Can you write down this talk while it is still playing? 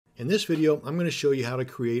In this video, I'm going to show you how to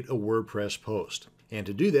create a WordPress post. And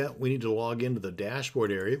to do that, we need to log into the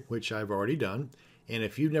dashboard area, which I've already done. And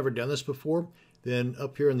if you've never done this before, then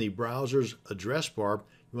up here in the browser's address bar,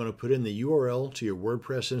 you want to put in the URL to your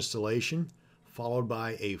WordPress installation, followed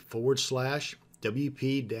by a /wp-admin,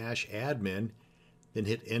 then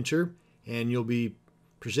hit enter, and you'll be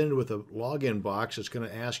presented with a login box that's going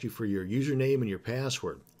to ask you for your username and your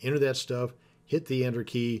password. Enter that stuff, hit the enter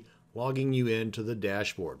key, logging you into the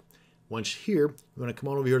dashboard. Once here, you want to come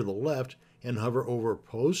on over here to the left and hover over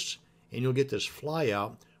posts, and you'll get this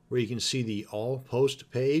flyout where you can see the all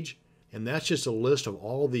post page, and that's just a list of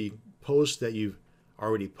all the posts that you've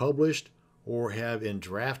already published or have in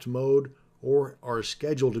draft mode or are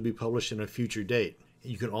scheduled to be published in a future date.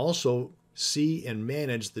 You can also see and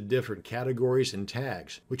manage the different categories and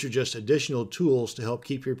tags, which are just additional tools to help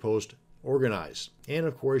keep your post organized. And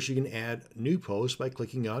of course, you can add new posts by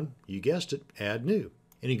clicking on, you guessed it, add new.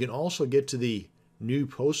 And you can also get to the new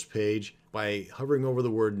post page by hovering over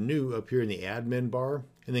the word new up here in the admin bar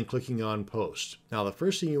and then clicking on post. Now, the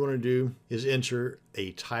first thing you want to do is enter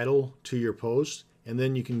a title to your post, and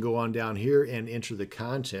then you can go on down here and enter the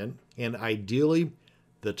content. And ideally,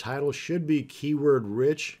 the title should be keyword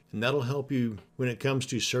rich, and that'll help you when it comes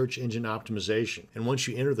to search engine optimization. And once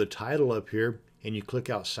you enter the title up here and you click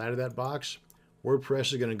outside of that box,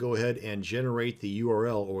 WordPress is going to go ahead and generate the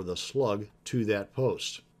URL or the slug to that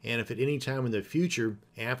post. And if at any time in the future,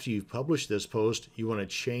 after you've published this post, you want to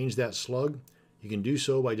change that slug, you can do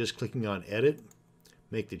so by just clicking on edit,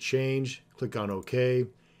 make the change, click on OK,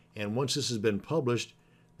 and once this has been published,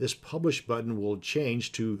 this publish button will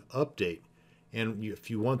change to update. And if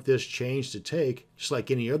you want this change to take, just like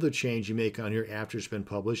any other change you make on here after it's been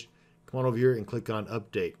published, come on over here and click on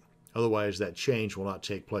update. Otherwise, that change will not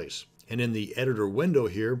take place. And in the editor window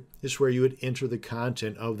here is where you would enter the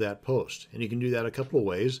content of that post. And you can do that a couple of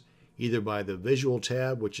ways, either by the visual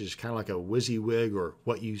tab, which is kind of like a WYSIWYG or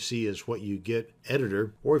what you see is what you get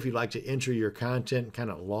editor, or if you'd like to enter your content kind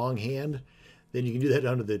of longhand, then you can do that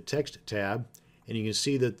under the text tab. And you can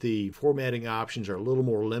see that the formatting options are a little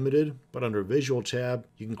more limited, but under visual tab,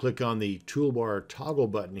 you can click on the toolbar toggle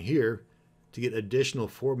button here to get additional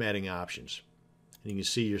formatting options. And you can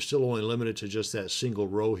see you're still only limited to just that single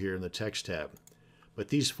row here in the text tab. But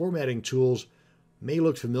these formatting tools may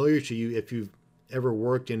look familiar to you if you've ever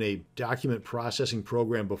worked in a document processing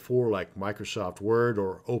program before, like Microsoft Word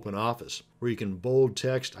or OpenOffice, where you can bold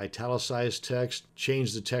text, italicize text,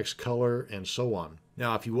 change the text color, and so on.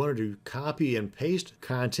 Now, if you wanted to copy and paste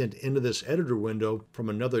content into this editor window from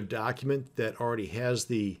another document that already has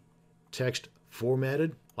the text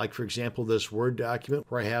formatted, like for example this Word document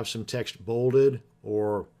where I have some text bolded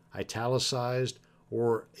or italicized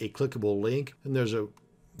or a clickable link, and there's a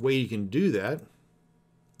way you can do that.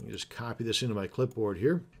 You just copy this into my clipboard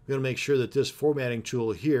here. I'm going to make sure that this formatting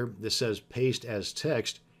tool here that says paste as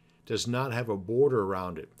text does not have a border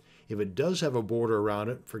around it. If it does have a border around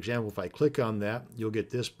it, for example, if I click on that, you'll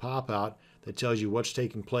get this pop out that tells you what's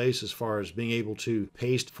taking place as far as being able to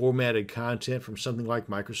paste formatted content from something like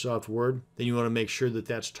Microsoft Word. Then you want to make sure that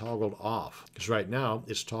that's toggled off, because right now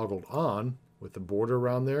it's toggled on with the border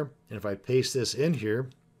around there. And if I paste this in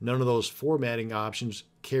here, none of those formatting options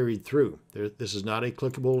carried through. This is not a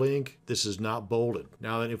clickable link. This is not bolded.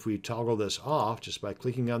 Now then, if we toggle this off, just by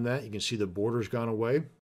clicking on that, you can see the border's gone away.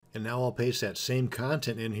 And now I'll paste that same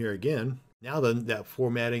content in here again. Now then, that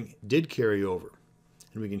formatting did carry over.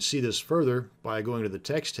 And we can see this further by going to the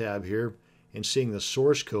text tab here and seeing the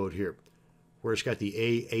source code here, where it's got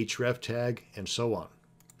the href tag and so on.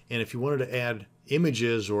 And if you wanted to add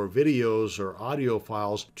images or videos or audio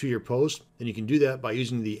files to your post, then you can do that by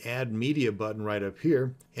using the Add Media button right up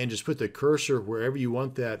here and just put the cursor wherever you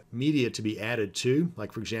want that media to be added to,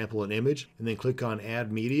 like for example an image, and then click on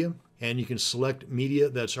Add Media. And you can select media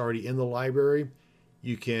that's already in the library.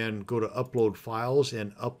 You can go to Upload Files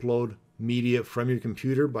and upload media from your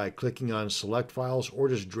computer by clicking on Select Files, or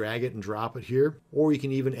just drag it and drop it here. Or you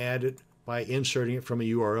can even add it by inserting it from a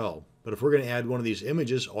URL. But if we're going to add one of these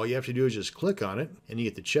images, all you have to do is just click on it and you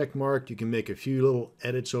get the check mark. You can make a few little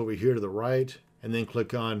edits over here to the right and then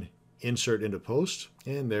click on Insert into Post,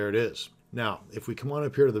 and there it is. Now, if we come on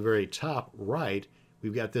up here to the very top right,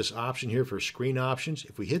 we've got this option here for screen options.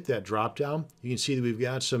 If we hit that drop down, you can see that we've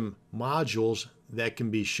got some modules that can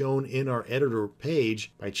be shown in our editor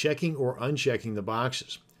page by checking or unchecking the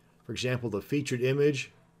boxes. For example, the featured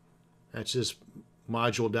image, that's this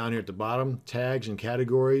module down here at the bottom, tags and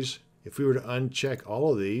categories. If we were to uncheck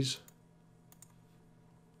all of these,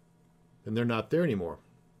 then they're not there anymore.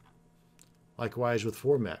 Likewise with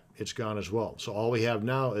format, it's gone as well. So all we have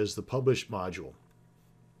now is the publish module.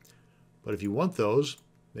 But if you want those,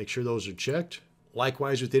 make sure those are checked.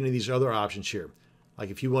 Likewise with any of these other options here. Like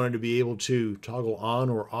if you wanted to be able to toggle on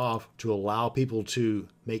or off to allow people to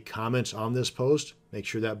make comments on this post, make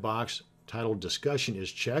sure that box titled discussion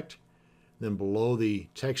is checked. Then below the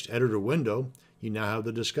text editor window, you now have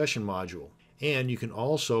the discussion module. And you can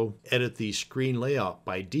also edit the screen layout.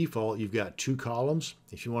 By default, you've got 2 columns.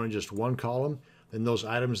 If you wanted just 1 column, then those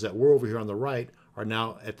items that were over here on the right are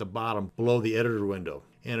now at the bottom below the editor window.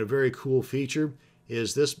 And a very cool feature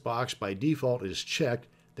is this box by default is checked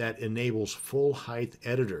that enables full height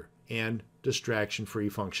editor and distraction-free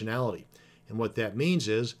functionality. And what that means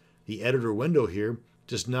is the editor window here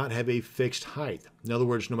does not have a fixed height. In other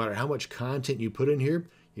words, no matter how much content you put in here,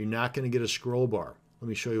 you're not going to get a scroll bar. Let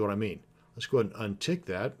me show you what I mean. Let's go ahead and untick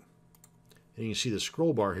that. And you can see the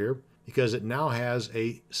scroll bar here because it now has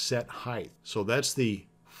a set height. So that's the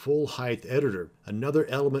full height editor. Another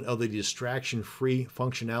element of the distraction-free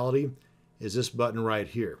functionality is this button right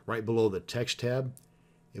here, right below the text tab.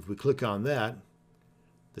 If we click on that,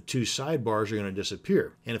 the 2 sidebars are going to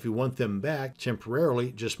disappear. And if we want them back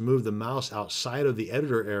temporarily, just move the mouse outside of the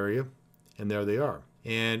editor area, and there they are.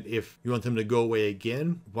 And if you want them to go away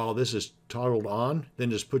again while this is toggled on, then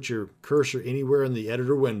just put your cursor anywhere in the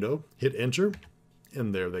editor window, hit enter,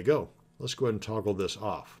 and there they go. Let's go ahead and toggle this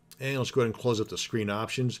off. And let's go ahead and close up the screen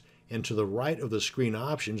options. And to the right of the screen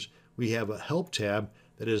options, we have a help tab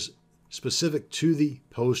that is specific to the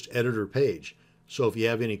post editor page. So if you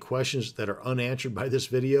have any questions that are unanswered by this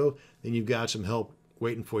video, then you've got some help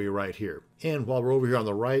waiting for you right here. And while we're over here on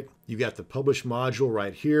the right, you've got the publish module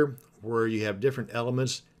right here where you have different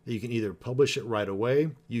elements that you can either publish it right away.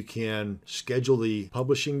 You can schedule the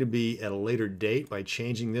publishing to be at a later date by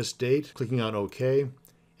changing this date, clicking on OK,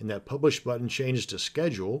 and that publish button changes to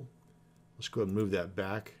schedule. Let's go ahead and move that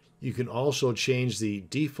back. You can also change the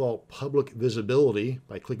default public visibility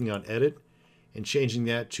by clicking on edit and changing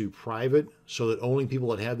that to private so that only people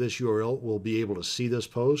that have this URL will be able to see this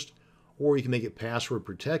post. Or you can make it password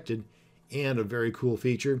protected, and a very cool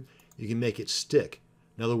feature, you can make it stick.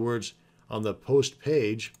 In other words, on the post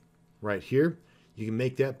page right here, you can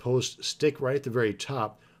make that post stick right at the very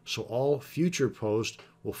top so all future posts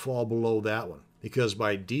will fall below that one. Because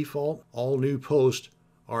by default, all new posts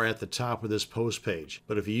are at the top of this post page.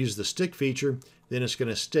 But if you use the stick feature, then it's going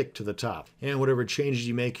to stick to the top. And whatever changes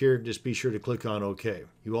you make here, just be sure to click on OK.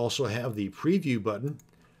 You also have the preview button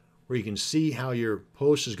where you can see how your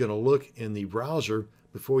post is going to look in the browser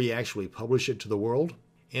before you actually publish it to the world.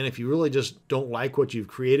 And if you really just don't like what you've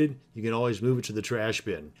created, you can always move it to the trash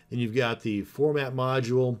bin. Then you've got the format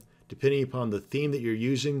module. Depending upon the theme that you're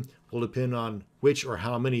using will depend on which or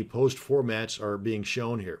how many post formats are being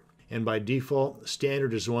shown here. And by default,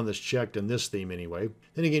 standard is the one that's checked in this theme anyway.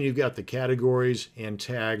 Then again, you've got the categories and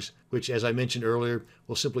tags, which as I mentioned earlier,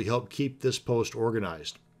 will simply help keep this post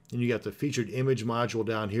organized. And you got the featured image module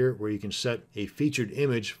down here where you can set a featured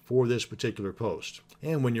image for this particular post.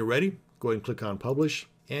 And when you're ready, go ahead and click on publish,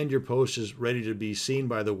 and your post is ready to be seen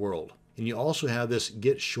by the world. And you also have this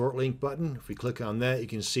get short link button. If we click on that, you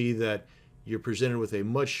can see that you're presented with a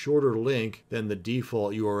much shorter link than the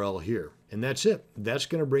default URL here. And that's it. That's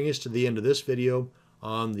going to bring us to the end of this video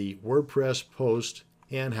on the WordPress post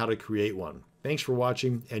and how to create one. Thanks for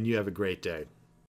watching, and you have a great day.